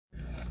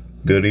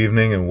Good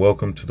evening and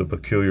welcome to the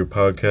Peculiar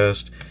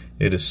Podcast.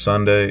 It is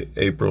Sunday,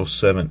 April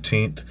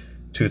 17th,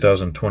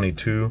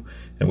 2022,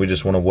 and we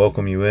just want to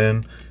welcome you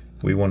in.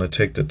 We want to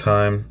take the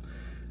time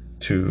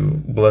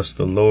to bless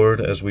the Lord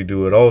as we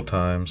do at all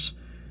times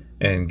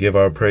and give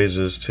our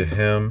praises to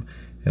Him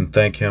and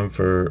thank Him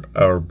for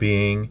our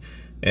being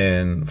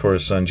and for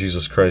His Son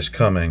Jesus Christ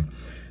coming.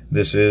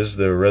 This is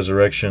the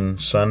Resurrection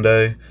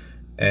Sunday,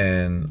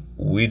 and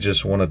we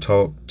just want to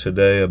talk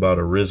today about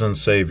a risen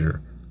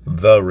Savior.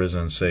 The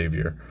risen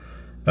Savior.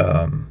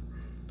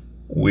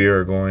 We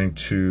are going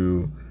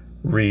to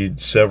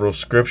read several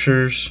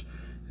scriptures,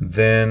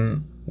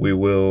 then we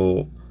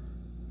will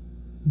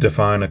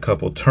define a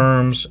couple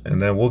terms, and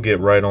then we'll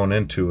get right on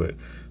into it.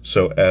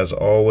 So as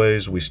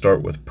always, we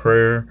start with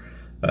prayer,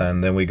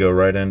 and then we go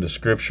right into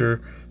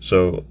scripture.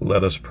 So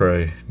let us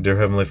pray. Dear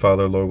Heavenly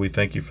Father, Lord, we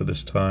thank you for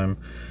this time.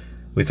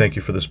 We thank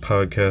you for this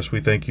podcast.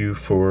 We thank you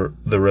for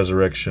the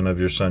resurrection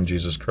of your Son,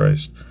 Jesus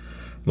Christ.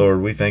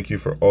 Lord, we thank you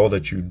for all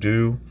that you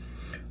do,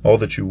 all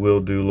that you will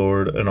do,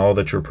 Lord, and all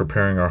that you're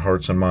preparing our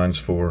hearts and minds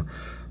for.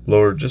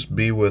 Lord, just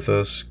be with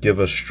us, give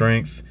us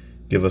strength,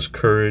 give us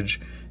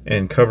courage,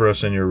 and cover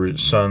us in your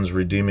Son's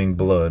redeeming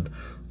blood.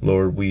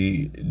 Lord,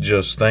 we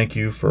just thank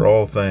you for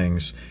all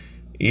things,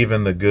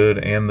 even the good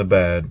and the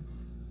bad.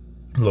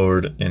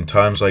 Lord, in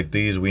times like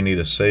these, we need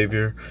a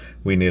Savior,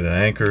 we need an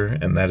anchor,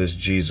 and that is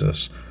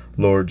Jesus.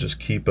 Lord, just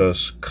keep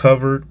us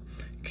covered,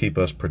 keep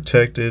us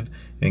protected,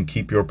 and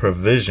keep your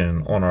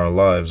provision on our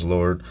lives,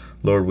 Lord.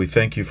 Lord, we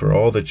thank you for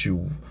all that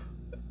you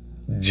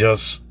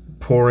just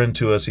pour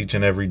into us each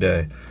and every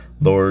day,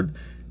 Lord,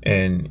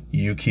 and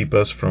you keep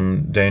us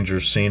from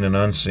dangers seen and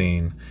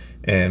unseen.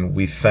 And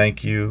we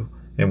thank you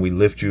and we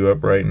lift you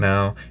up right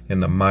now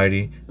in the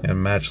mighty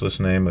and matchless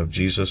name of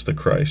Jesus the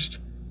Christ.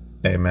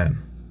 Amen.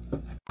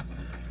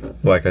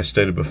 Like I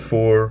stated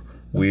before,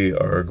 we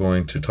are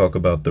going to talk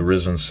about the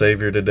risen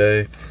Savior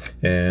today,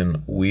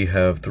 and we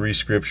have three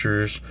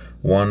scriptures,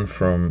 one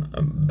from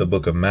the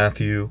book of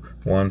Matthew,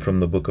 one from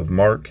the book of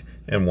Mark,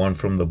 and one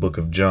from the book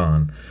of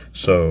John.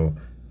 So,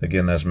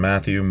 again, that's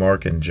Matthew,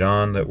 Mark, and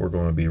John that we're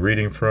going to be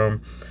reading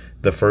from.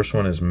 The first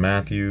one is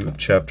Matthew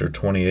chapter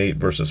 28,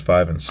 verses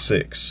 5 and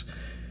 6,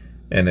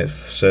 and it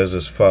says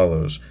as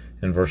follows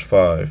in verse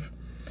 5,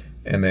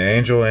 "And the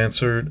angel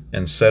answered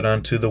and said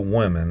unto the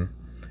women,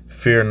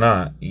 Fear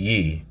not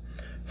ye,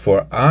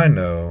 for I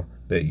know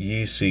that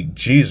ye seek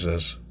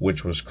Jesus,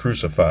 which was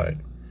crucified."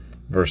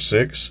 Verse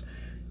 6,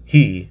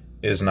 "He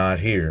is not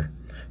here,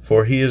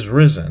 for he is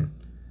risen,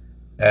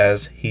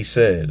 as he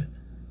said.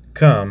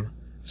 Come,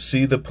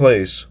 see the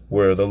place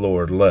where the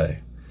Lord lay."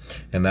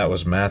 And that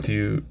was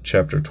Matthew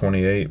chapter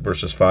 28,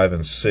 verses 5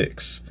 and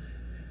 6.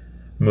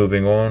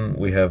 Moving on,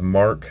 we have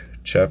Mark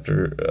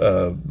chapter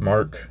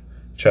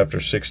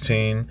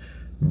 16,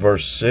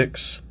 verse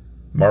 6.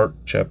 Mark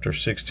chapter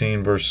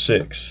 16, verse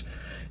 6.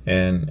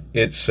 And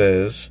it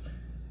says,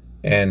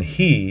 "And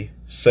he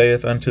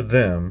saith unto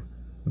them,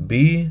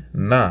 Be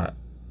not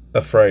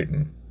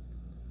affrighted.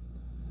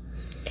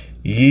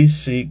 Ye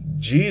seek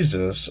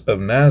Jesus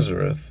of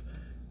Nazareth,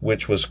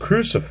 which was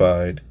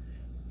crucified.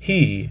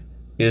 He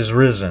is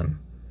risen.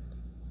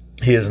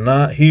 He is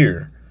not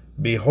here.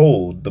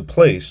 Behold the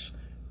place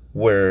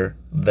where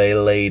they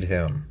laid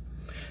him."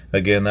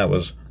 Again, that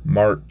was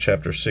Mark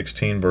chapter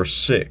 16, verse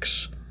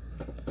 6.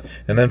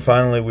 And then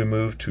finally we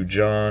move to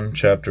John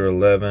chapter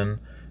 11,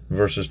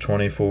 verses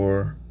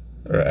 24,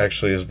 or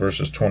actually is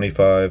verses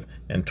 25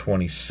 and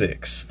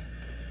 26.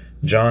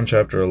 John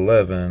chapter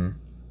 11,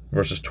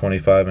 verses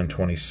 25 and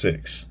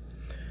 26.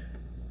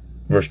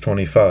 Verse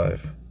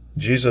 25,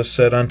 "Jesus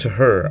said unto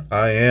her,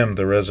 I am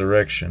the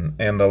resurrection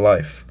and the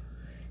life.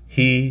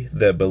 He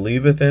that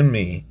believeth in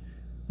me,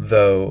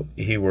 though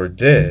he were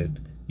dead,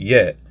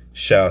 yet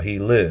shall he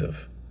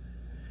live."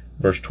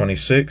 Verse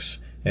 26,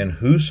 "And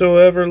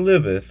whosoever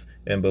liveth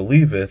and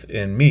believeth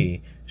in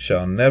me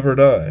shall never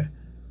die.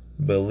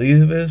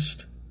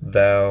 Believest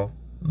thou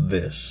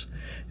this?"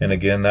 And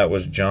again, that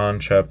was John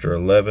chapter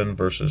 11,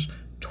 verses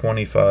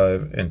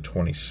 25 and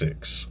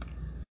 26.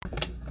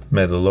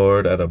 May the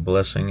Lord add a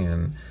blessing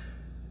and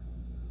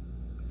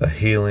a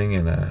healing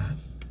and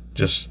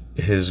just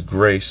His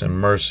grace and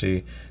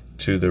mercy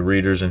to the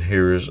readers and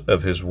hearers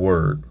of His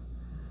word.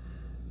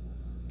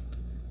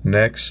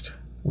 Next,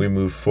 we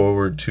move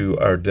forward to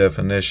our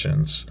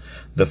definitions.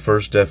 The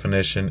first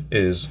definition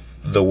is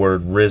the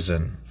word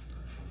risen,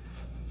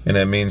 and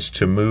it means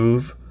to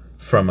move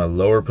from a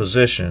lower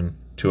position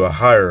to a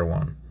higher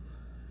one,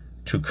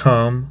 to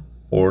come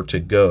or to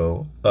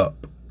go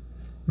up,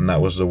 and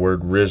that was the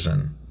word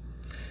risen.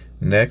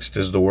 Next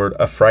is the word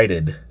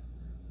affrighted,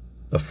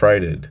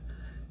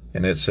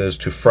 and it says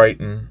to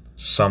frighten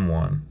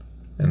someone,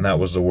 and that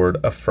was the word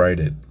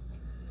affrighted.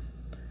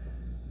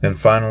 And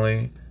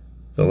finally,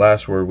 the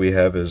last word we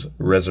have is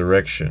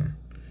resurrection,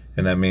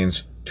 and that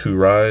means to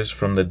rise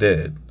from the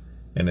dead.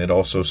 And it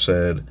also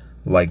said,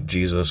 like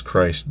Jesus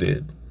Christ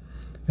did.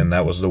 And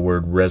that was the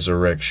word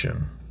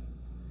resurrection.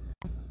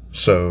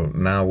 So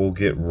now we'll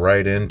get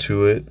right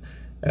into it.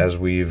 As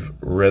we've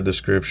read the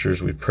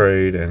scriptures, we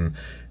prayed, and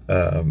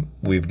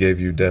We've gave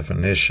you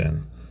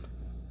definition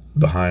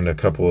behind a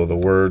couple of the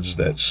words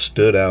that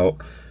stood out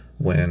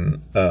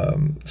when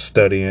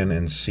studying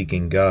and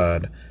seeking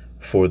God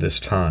for this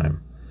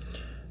time.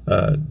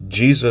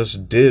 Jesus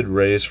did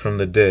raise from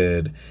the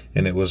dead,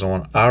 and it was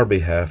on our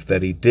behalf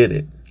that he did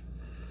it.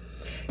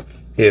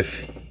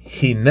 If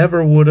he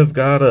never would have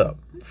got up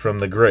from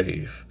the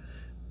grave,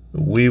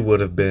 we would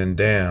have been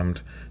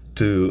damned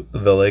to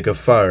the lake of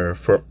fire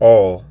for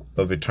all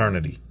of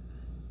eternity.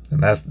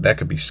 And that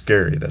could be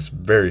scary. That's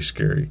very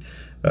scary.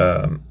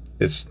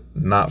 It's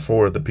not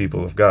for the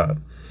people of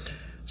God.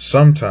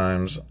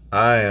 Sometimes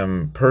I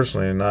am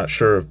personally not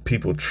sure if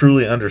people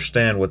truly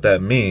understand what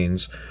that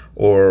means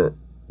or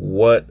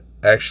what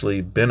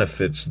actually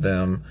benefits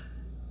them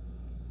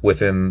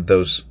within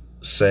those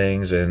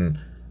sayings and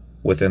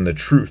within the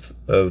truth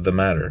of the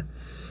matter.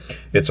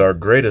 It's our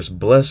greatest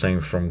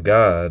blessing from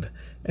God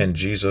and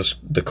Jesus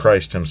the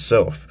Christ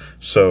himself.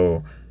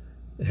 So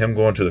him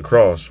going to the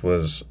cross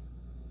was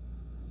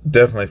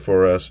definitely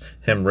for us.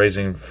 Him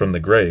raising from the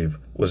grave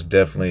was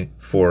definitely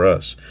for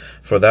us.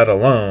 For that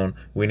alone,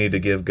 we need to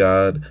give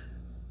God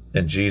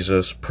and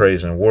Jesus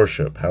praise and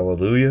worship.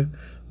 Hallelujah.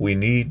 We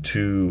need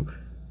to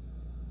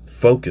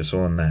focus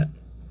on that.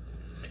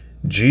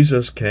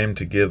 Jesus came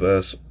to give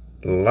us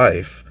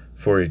life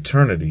for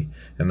eternity,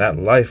 and that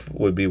life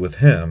would be with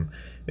him.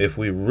 If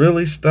we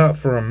really stop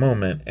for a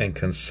moment and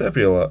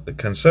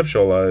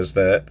conceptualize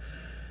that,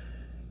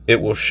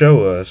 it will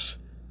show us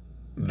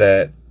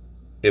that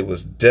it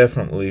was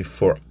definitely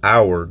for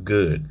our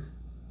good.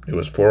 It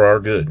was for our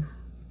good.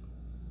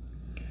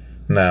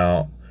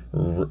 Now,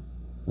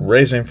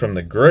 raising from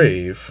the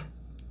grave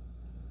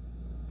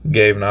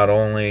gave not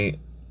only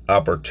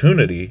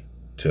opportunity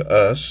to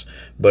us,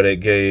 but it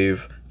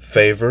gave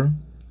favor,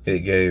 it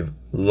gave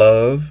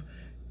love,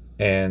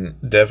 and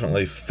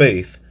definitely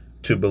faith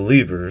to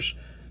believers.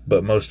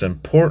 But most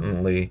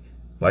importantly,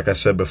 like I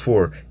said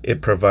before,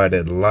 it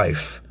provided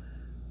life.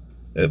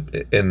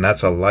 And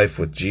that's a life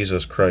with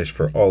Jesus Christ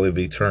for all of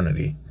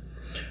eternity.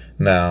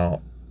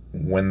 Now,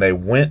 when they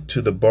went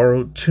to the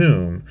borrowed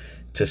tomb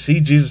to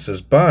see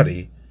Jesus'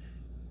 body,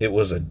 it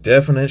was a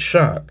definite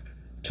shock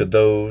to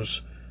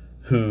those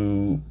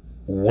who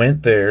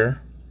went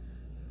there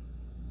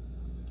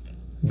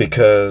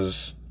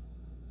because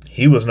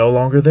he was no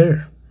longer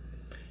there.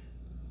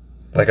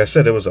 Like I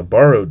said, it was a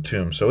borrowed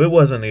tomb, so it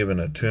wasn't even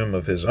a tomb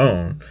of his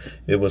own.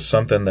 It was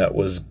something that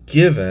was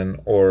given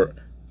or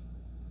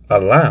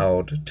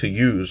allowed to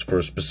use for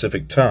a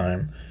specific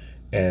time.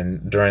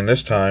 And during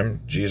this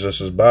time,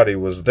 Jesus' body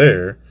was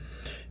there,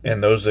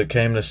 and those that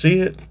came to see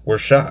it were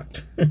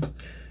shocked.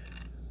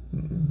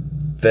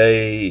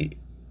 They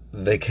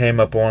came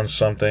upon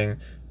something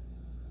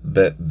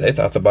that they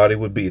thought the body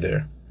would be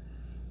there.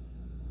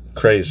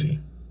 Crazy.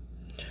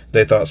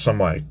 They thought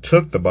somebody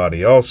took the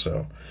body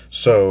also.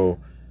 So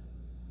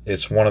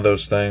it's one of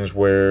those things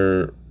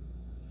where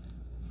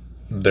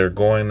they're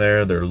going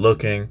there, they're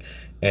looking,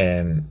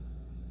 and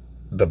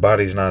the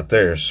body's not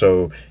there.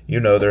 So,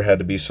 there had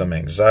to be some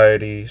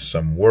anxiety,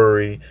 some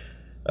worry,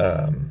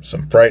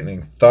 some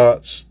frightening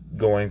thoughts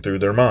going through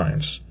their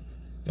minds.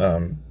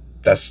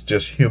 That's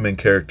just human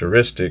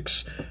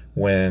characteristics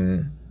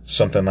when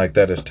something like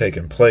that has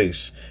taken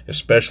place,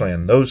 especially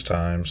in those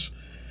times.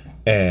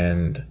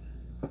 And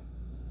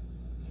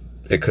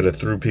it could have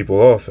threw people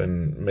off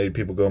and made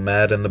people go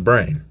mad in the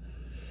brain.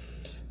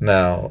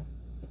 Now,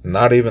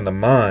 not even the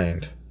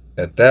mind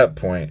at that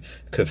point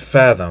could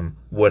fathom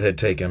what had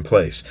taken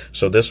place.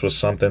 So this was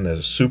something that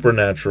is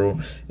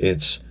supernatural.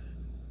 It's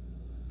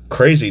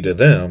crazy to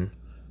them,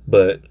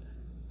 but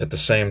at the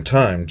same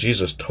time,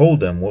 Jesus told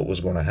them what was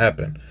going to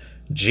happen.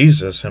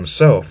 Jesus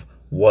himself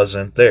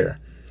wasn't there.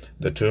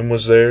 The tomb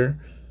was there.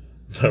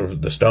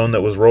 The stone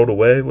that was rolled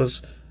away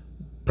was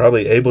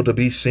probably able to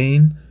be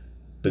seen,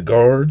 the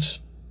guards,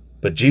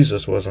 but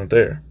Jesus wasn't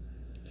there.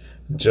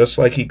 Just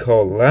like he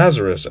called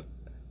Lazarus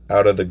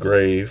out of the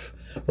grave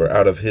or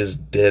out of his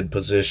dead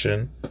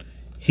position,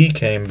 he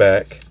came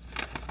back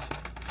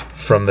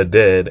from the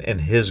dead in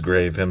his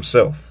grave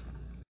himself.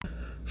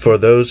 For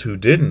those who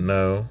didn't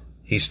know,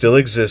 he still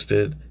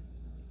existed,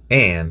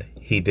 and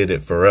he did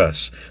it for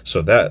us.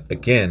 So that,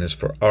 again, is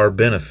for our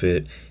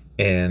benefit,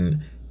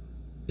 and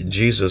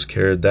Jesus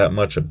cared that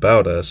much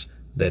about us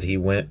that he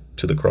went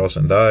to the cross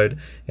and died,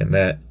 and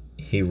that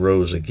he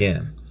rose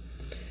again.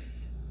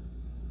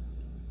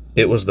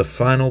 It was the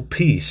final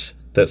piece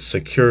that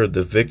secured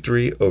the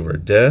victory over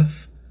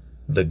death,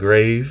 the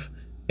grave,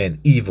 and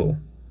evil.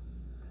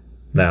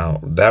 Now,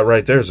 that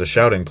right there is a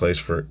shouting place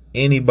for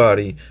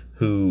anybody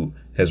who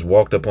has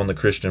walked up on the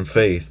Christian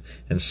faith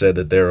and said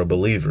that they're a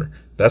believer.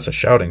 That's a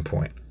shouting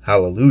point.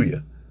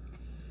 Hallelujah.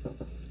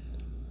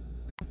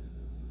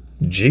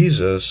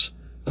 Jesus,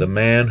 the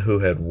man who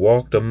had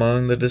walked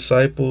among the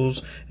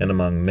disciples and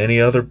among many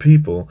other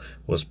people,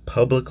 was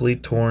publicly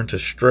torn to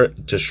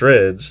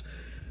shreds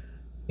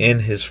in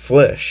his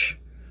flesh,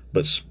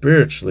 but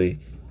spiritually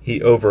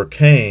he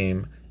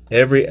overcame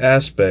every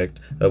aspect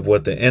of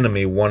what the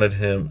enemy wanted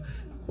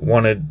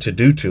to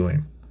do to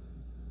him.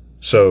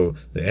 So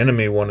the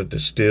enemy wanted to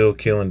steal,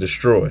 kill, and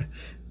destroy.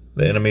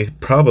 The enemy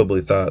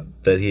probably thought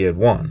that he had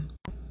won,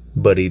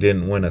 but he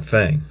didn't win a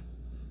thing.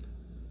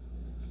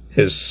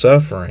 His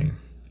suffering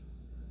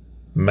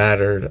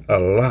mattered a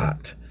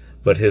lot,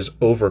 but his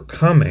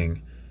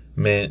overcoming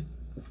meant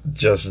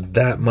just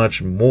that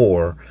much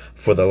more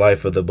for the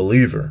life of the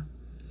believer.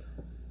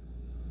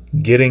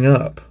 Getting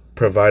up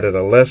provided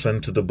a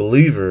lesson to the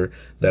believer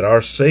that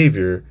our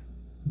Savior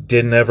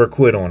didn't ever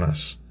quit on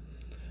us.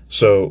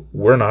 So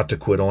we're not to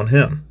quit on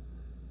him.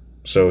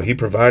 So he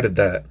provided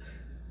that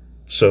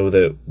so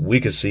that we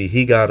could see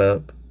he got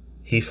up,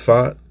 he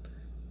fought,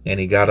 and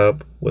he got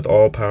up with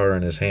all power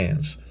in his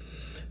hands.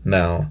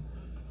 Now,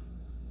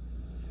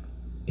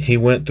 he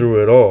went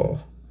through it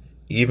all,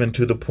 even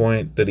to the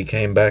point that he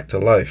came back to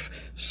life,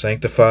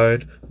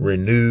 sanctified,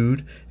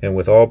 renewed, and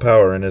with all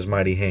power in his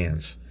mighty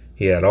hands.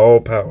 He had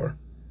all power.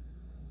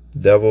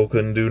 Devil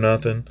couldn't do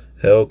nothing.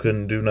 Hell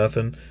couldn't do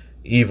nothing.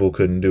 Evil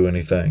couldn't do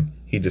anything.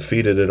 He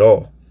defeated it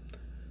all.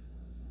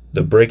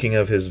 The breaking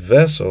of his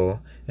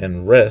vessel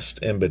and rest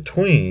in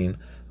between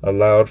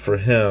allowed for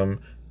him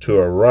to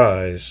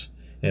arise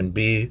and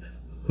be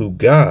who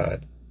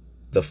God,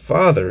 the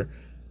Father,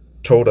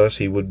 told us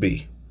he would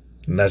be.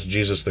 And that's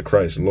Jesus the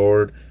Christ,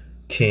 Lord,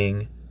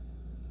 King,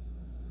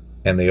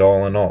 and the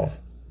all in all.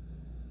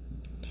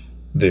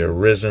 The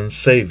arisen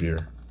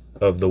Savior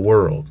of the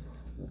world.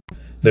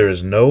 There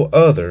is no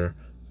other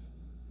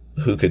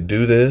who could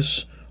do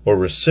this or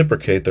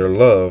reciprocate their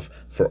love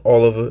for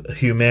all of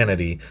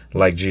humanity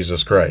like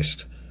Jesus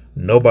Christ.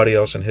 Nobody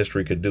else in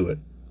history could do it.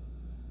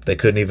 They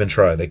couldn't even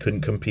try. They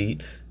couldn't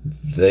compete.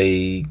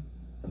 They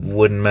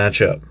wouldn't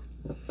match up.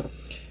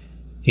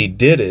 He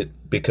did it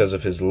because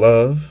of his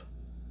love,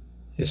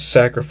 his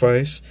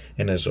sacrifice,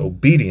 and his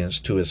obedience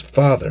to his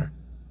Father,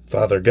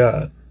 Father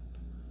God,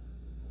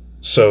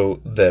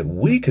 so that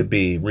we could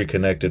be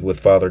reconnected with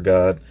Father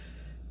God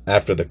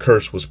after the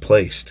curse was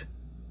placed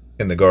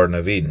in the Garden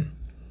of Eden.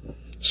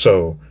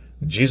 So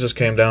Jesus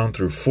came down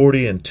through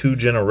 42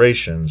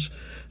 generations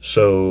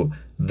so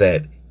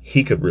that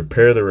he could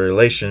repair the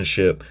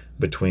relationship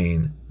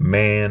between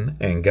man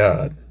and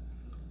God.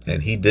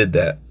 And he did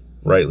that,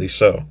 rightly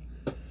so.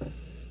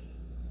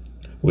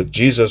 With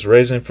Jesus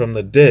raising from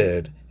the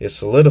dead, it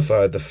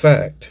solidified the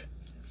fact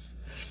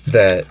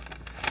that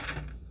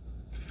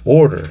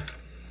order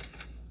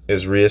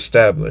is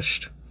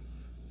reestablished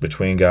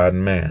between God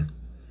and man.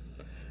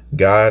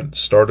 God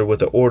started with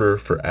the order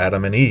for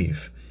Adam and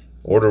Eve.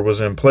 Order was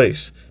in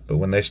place, but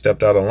when they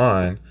stepped out of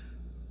line,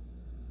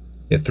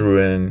 it threw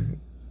in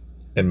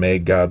and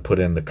made God put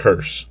in the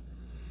curse.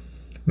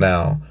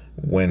 Now,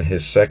 when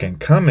his second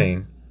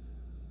coming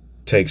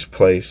takes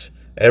place,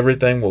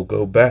 everything will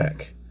go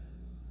back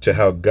to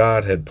how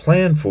God had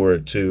planned for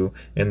it to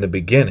in the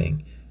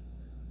beginning.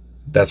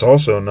 That's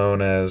also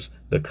known as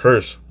the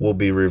curse will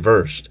be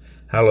reversed.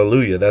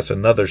 Hallelujah. That's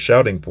another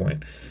shouting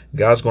point.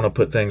 God's going to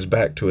put things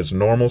back to its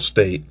normal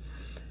state,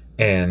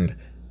 and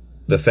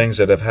the things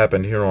that have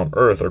happened here on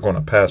earth are going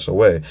to pass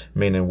away,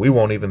 meaning we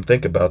won't even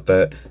think about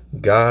that.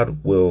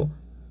 God will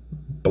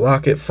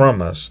block it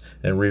from us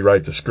and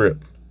rewrite the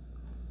script.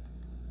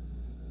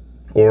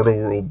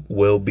 Order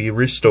will be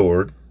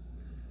restored.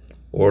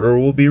 Order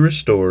will be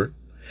restored,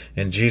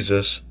 and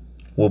Jesus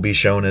will be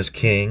shown as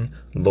King,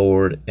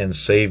 Lord, and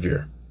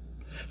Savior.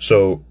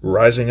 So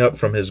rising up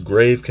from his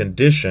grave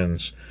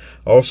conditions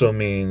also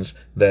means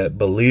that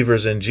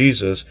believers in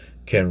Jesus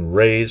can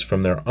raise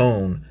from their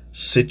own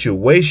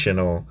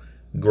situational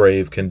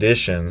grave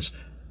conditions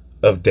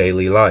of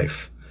daily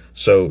life.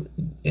 So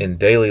in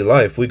daily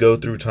life, we go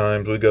through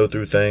times, we go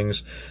through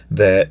things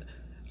that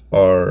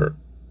are,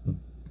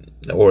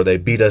 or they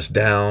beat us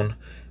down.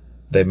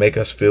 They make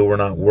us feel we're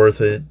not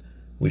worth it.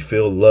 We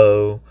feel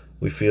low.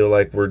 We feel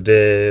like we're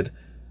dead.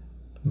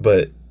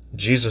 But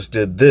Jesus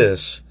did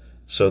this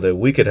so that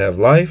we could have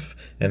life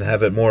and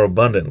have it more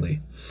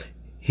abundantly.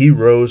 He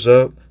rose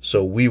up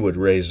so we would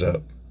raise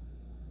up.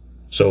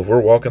 So if we're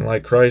walking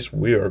like Christ,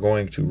 we are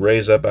going to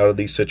raise up out of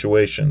these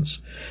situations.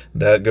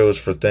 That goes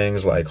for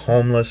things like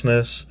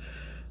homelessness,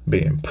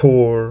 being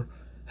poor,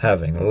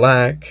 having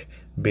lack,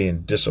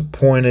 being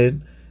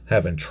disappointed,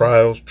 having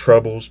trials,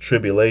 troubles,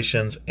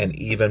 tribulations, and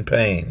even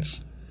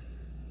pains.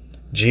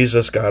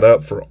 Jesus got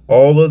up for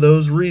all of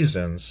those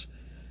reasons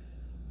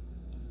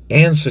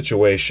and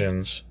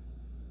situations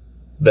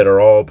that are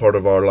all part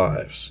of our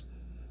lives.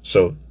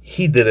 So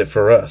he did it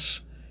for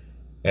us.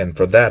 And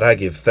for that, I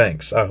give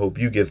thanks. I hope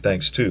you give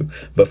thanks too.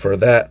 But for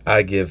that,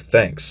 I give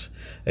thanks.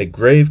 A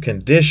grave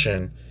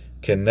condition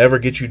can never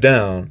get you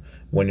down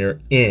when you're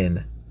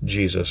in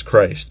Jesus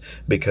Christ,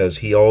 because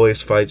he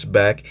always fights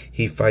back.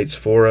 He fights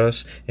for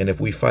us. And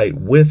if we fight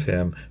with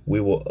him, we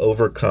will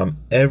overcome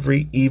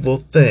every evil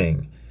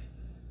thing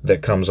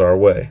that comes our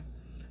way.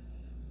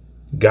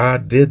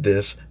 God did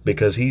this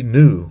because he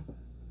knew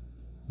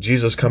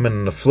Jesus coming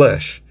in the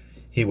flesh,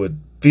 he would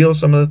feel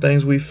some of the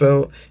things we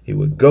felt. He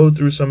would go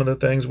through some of the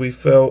things we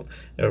felt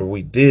or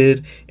we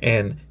did,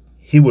 and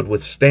he would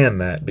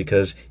withstand that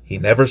because he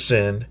never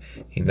sinned.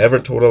 He never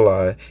told a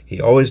lie.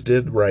 He always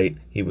did right.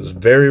 He was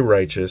very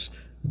righteous,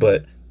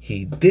 but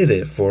he did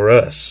it for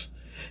us.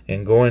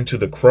 And going to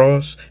the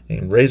cross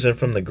and raising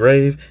from the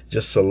grave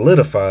just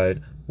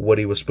solidified what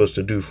he was supposed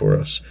to do for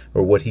us,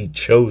 or what he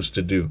chose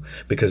to do,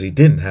 because he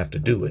didn't have to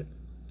do it.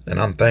 And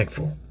I'm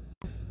thankful.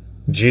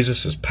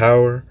 Jesus'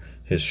 power,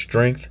 his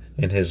strength,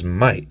 and his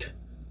might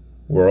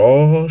were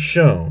all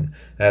shown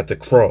at the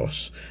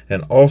cross,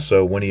 and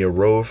also when he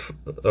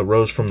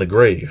arose from the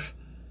grave.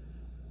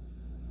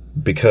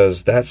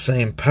 Because that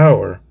same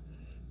power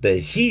that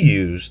he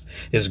used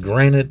is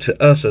granted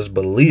to us as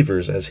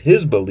believers, as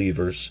his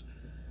believers,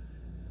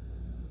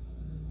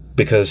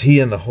 because he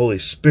and the Holy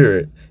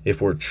Spirit,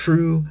 if we're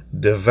true,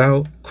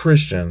 devout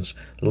Christians,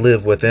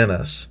 live within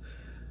us.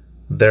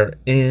 They're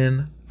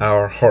in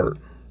our heart.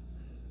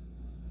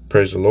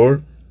 Praise the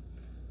Lord.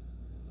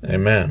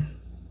 Amen.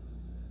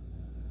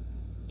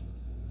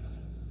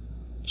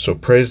 So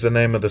praise the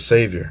name of the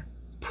Savior.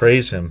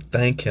 Praise him,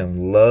 thank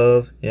him,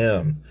 love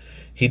him.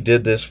 He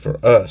did this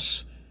for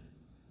us.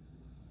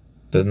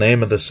 The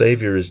name of the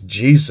Savior is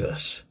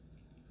Jesus.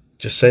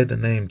 Just say the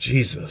name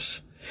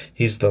Jesus.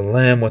 He's the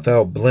Lamb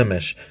without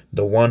blemish,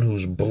 the one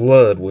whose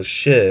blood was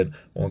shed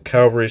on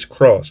Calvary's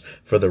cross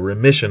for the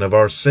remission of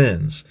our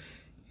sins.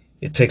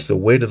 It takes the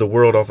weight of the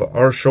world off of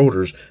our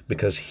shoulders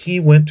because he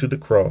went to the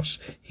cross.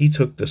 He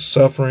took the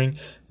suffering,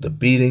 the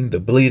beating, the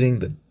bleeding,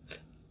 the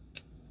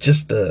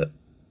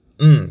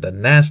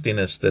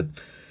nastiness that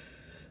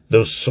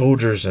those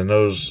soldiers and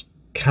those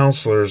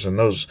counselors and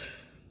those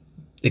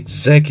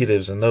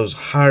executives and those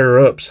higher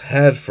ups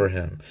had for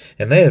him.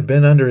 And they had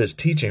been under his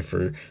teaching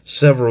for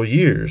several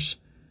years,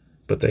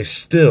 but they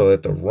still,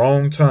 at the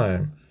wrong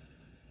time,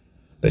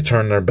 they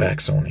turned their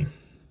backs on him.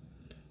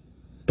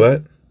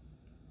 But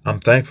I'm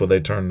thankful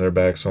they turned their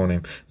backs on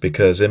him,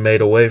 because it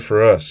made a way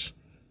for us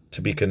to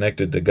be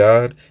connected to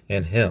God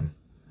and him.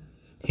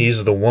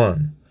 He's the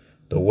one,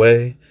 the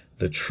way,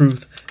 the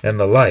truth, and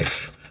the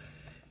life.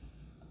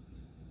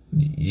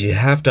 You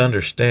have to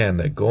understand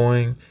that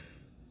going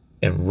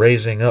and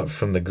raising up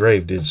from the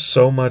grave did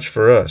so much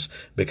for us,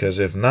 because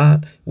if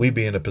not, we'd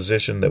be in a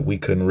position that we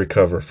couldn't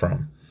recover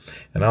from.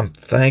 And I'm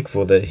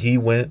thankful that he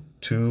went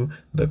to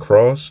the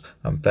cross.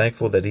 I'm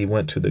thankful that he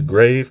went to the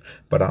grave,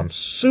 but I'm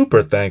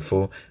super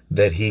thankful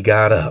that he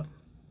got up.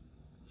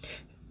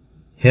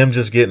 Him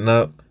just getting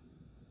up,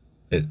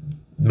 it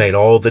made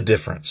all the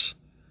difference.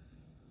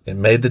 It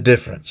made the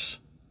difference.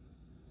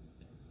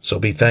 So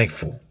be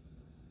thankful.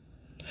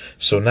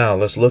 So now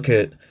let's look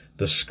at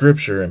the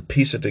scripture and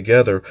piece it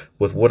together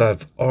with what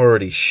I've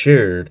already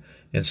shared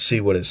and see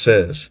what it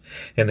says.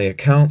 In the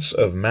accounts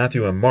of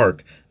Matthew and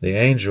Mark, the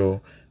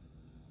angel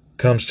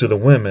comes to the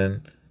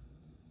women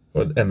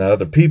and the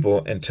other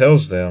people and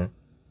tells them,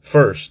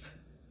 first,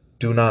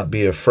 do not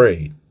be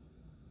afraid.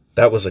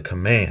 That was a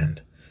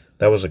command.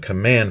 That was a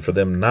command for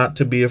them not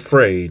to be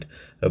afraid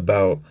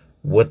about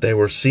what they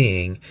were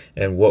seeing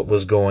and what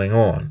was going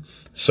on.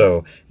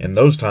 So in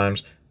those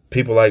times,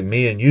 people like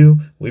me and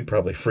you, we'd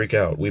probably freak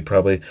out. We'd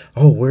probably,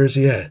 oh, where is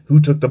he at? Who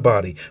took the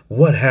body?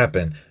 What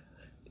happened?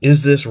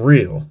 Is this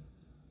real?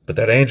 But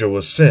that angel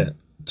was sent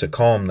to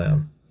calm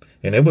them.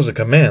 And it was a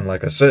command,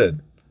 like I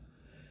said.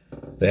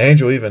 The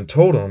angel even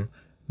told them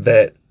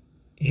that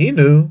he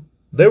knew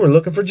they were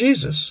looking for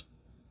Jesus.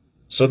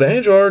 So the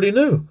angel already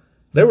knew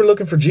they were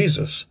looking for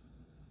Jesus.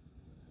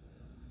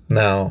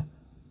 Now,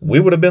 we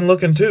would have been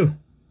looking too.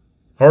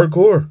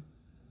 Hardcore.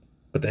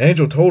 But the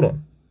angel told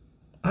them,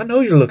 I know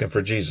you're looking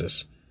for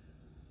Jesus.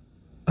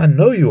 I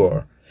know you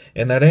are.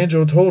 And that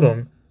angel told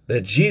him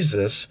that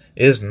Jesus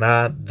is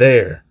not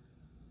there.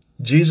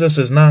 Jesus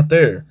is not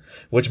there,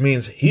 which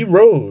means he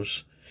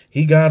rose.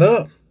 He got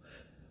up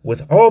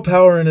with all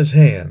power in his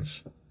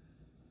hands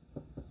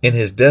in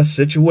his death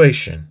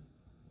situation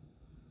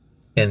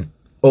and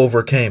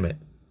overcame it.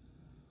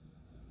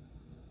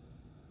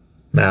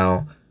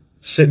 Now,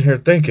 sitting here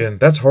thinking,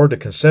 that's hard to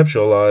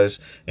conceptualize,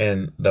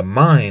 and the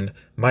mind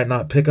might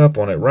not pick up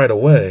on it right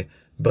away.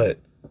 But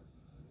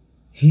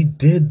he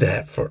did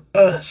that for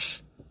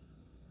us.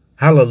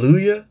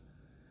 Hallelujah.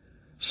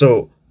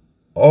 So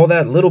all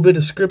that little bit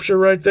of scripture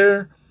right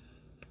there,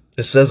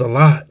 it says a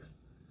lot.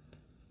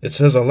 It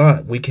says a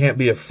lot. We can't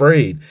be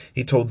afraid.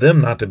 He told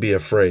them not to be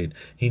afraid.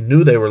 He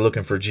knew they were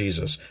looking for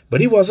Jesus, but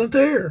he wasn't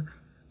there.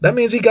 That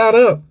means he got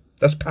up.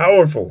 That's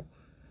powerful.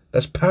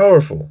 That's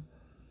powerful.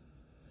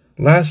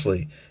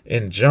 Lastly,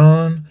 in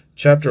John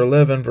chapter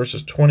 11,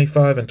 verses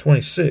 25 and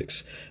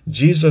 26,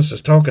 Jesus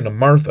is talking to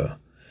Martha.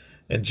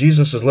 And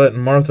Jesus is letting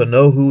Martha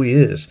know who he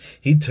is.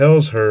 He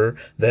tells her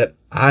that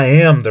I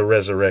am the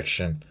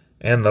resurrection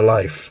and the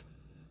life.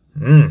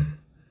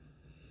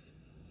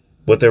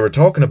 What they were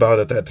talking about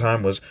at that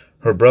time was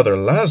her brother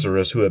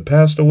Lazarus, who had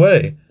passed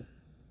away.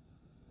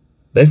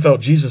 They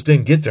felt Jesus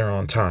didn't get there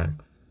on time.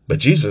 But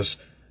Jesus,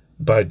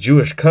 by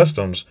Jewish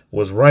customs,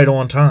 was right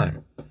on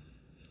time.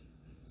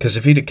 Because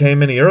if he'd have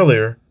came any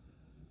earlier,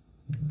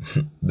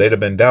 they'd have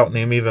been doubting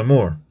him even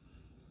more.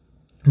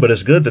 But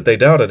it's good that they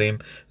doubted him,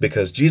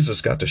 because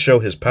Jesus got to show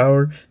his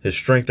power, his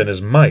strength, and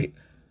his might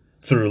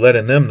through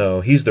letting them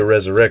know he's the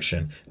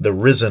resurrection, the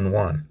risen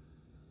one,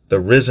 the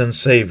risen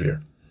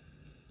Savior.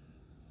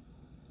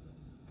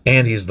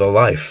 and he's the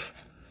life.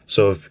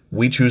 So if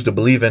we choose to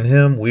believe in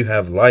him, we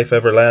have life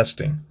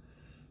everlasting.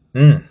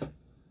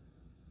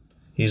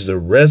 He's the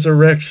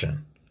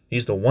resurrection.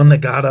 He's the one that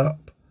got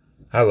up.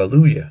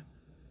 Hallelujah.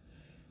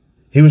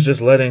 He was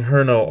just letting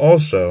her know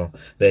also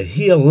that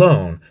he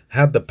alone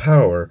had the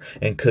power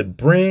and could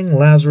bring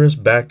Lazarus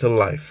back to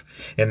life.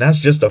 And that's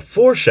just a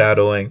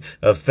foreshadowing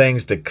of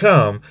things to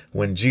come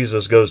when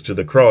Jesus goes to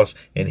the cross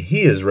and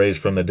he is raised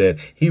from the dead.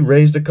 He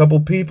raised a couple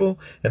people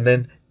and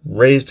then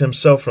raised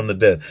himself from the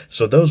dead.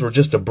 So those were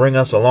just to bring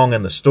us along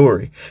in the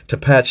story, to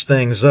patch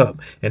things up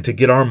and to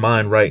get our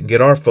mind right and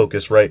get our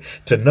focus right,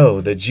 to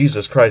know that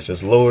Jesus Christ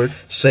is Lord,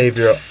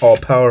 Savior, all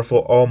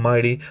powerful,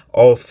 almighty,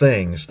 all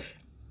things.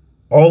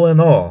 All in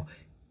all,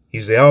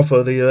 he's the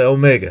Alpha, the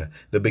Omega,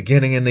 the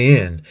beginning and the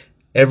end.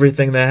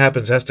 Everything that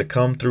happens has to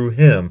come through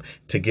him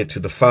to get to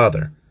the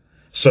Father.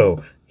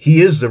 So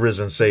he is the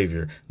risen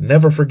Savior.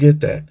 Never forget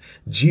that.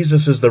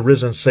 Jesus is the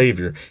risen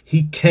Savior.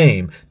 He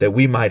came that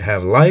we might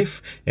have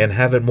life and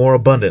have it more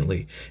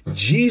abundantly.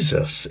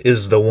 Jesus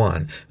is the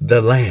one,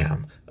 the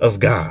Lamb of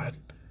God,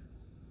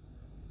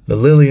 the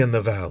lily in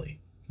the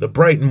valley, the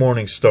bright and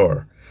morning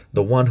star,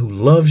 the one who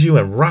loves you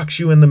and rocks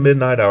you in the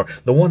midnight hour,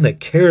 the one that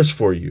cares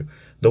for you,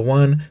 the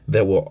one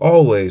that will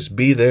always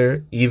be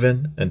there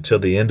even until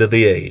the end of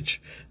the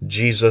age.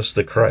 Jesus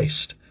the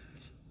Christ.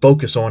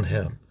 Focus on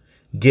him.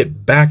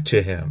 Get back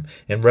to him.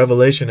 In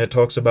Revelation, it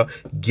talks about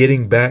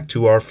getting back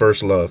to our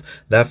first love.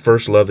 That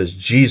first love is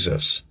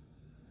Jesus.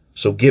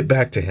 So get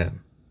back to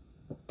him.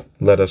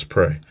 Let us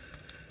pray.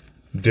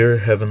 Dear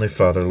Heavenly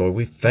Father, Lord,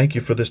 we thank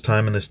you for this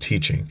time and this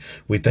teaching.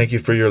 We thank you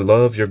for your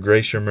love, your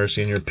grace, your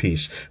mercy, and your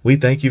peace. We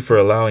thank you for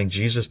allowing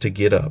Jesus to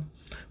get up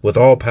with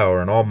all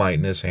power and all might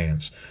in his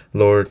hands.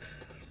 Lord,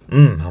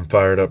 I'm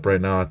fired up right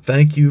now. I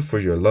thank you for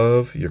your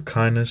love, your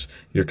kindness,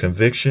 your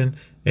conviction,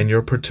 and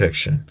your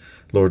protection.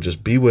 Lord,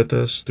 just be with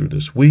us through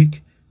this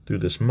week, through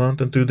this month,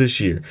 and through this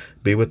year.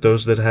 Be with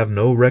those that have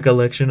no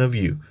recollection of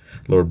you.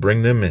 Lord,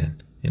 bring them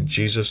in. In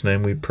Jesus'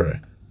 name we pray.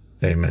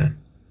 Amen.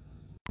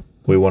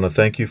 We want to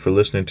thank you for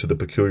listening to the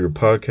Peculiar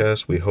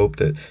Podcast. We hope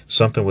that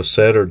something was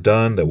said or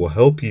done that will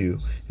help you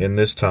in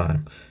this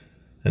time.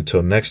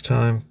 Until next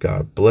time,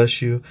 God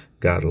bless you,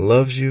 God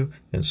loves you,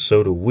 and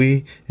so do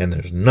we, and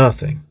there's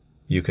nothing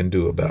you can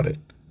do about it.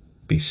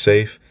 Be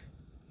safe.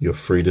 You're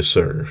free to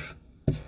serve.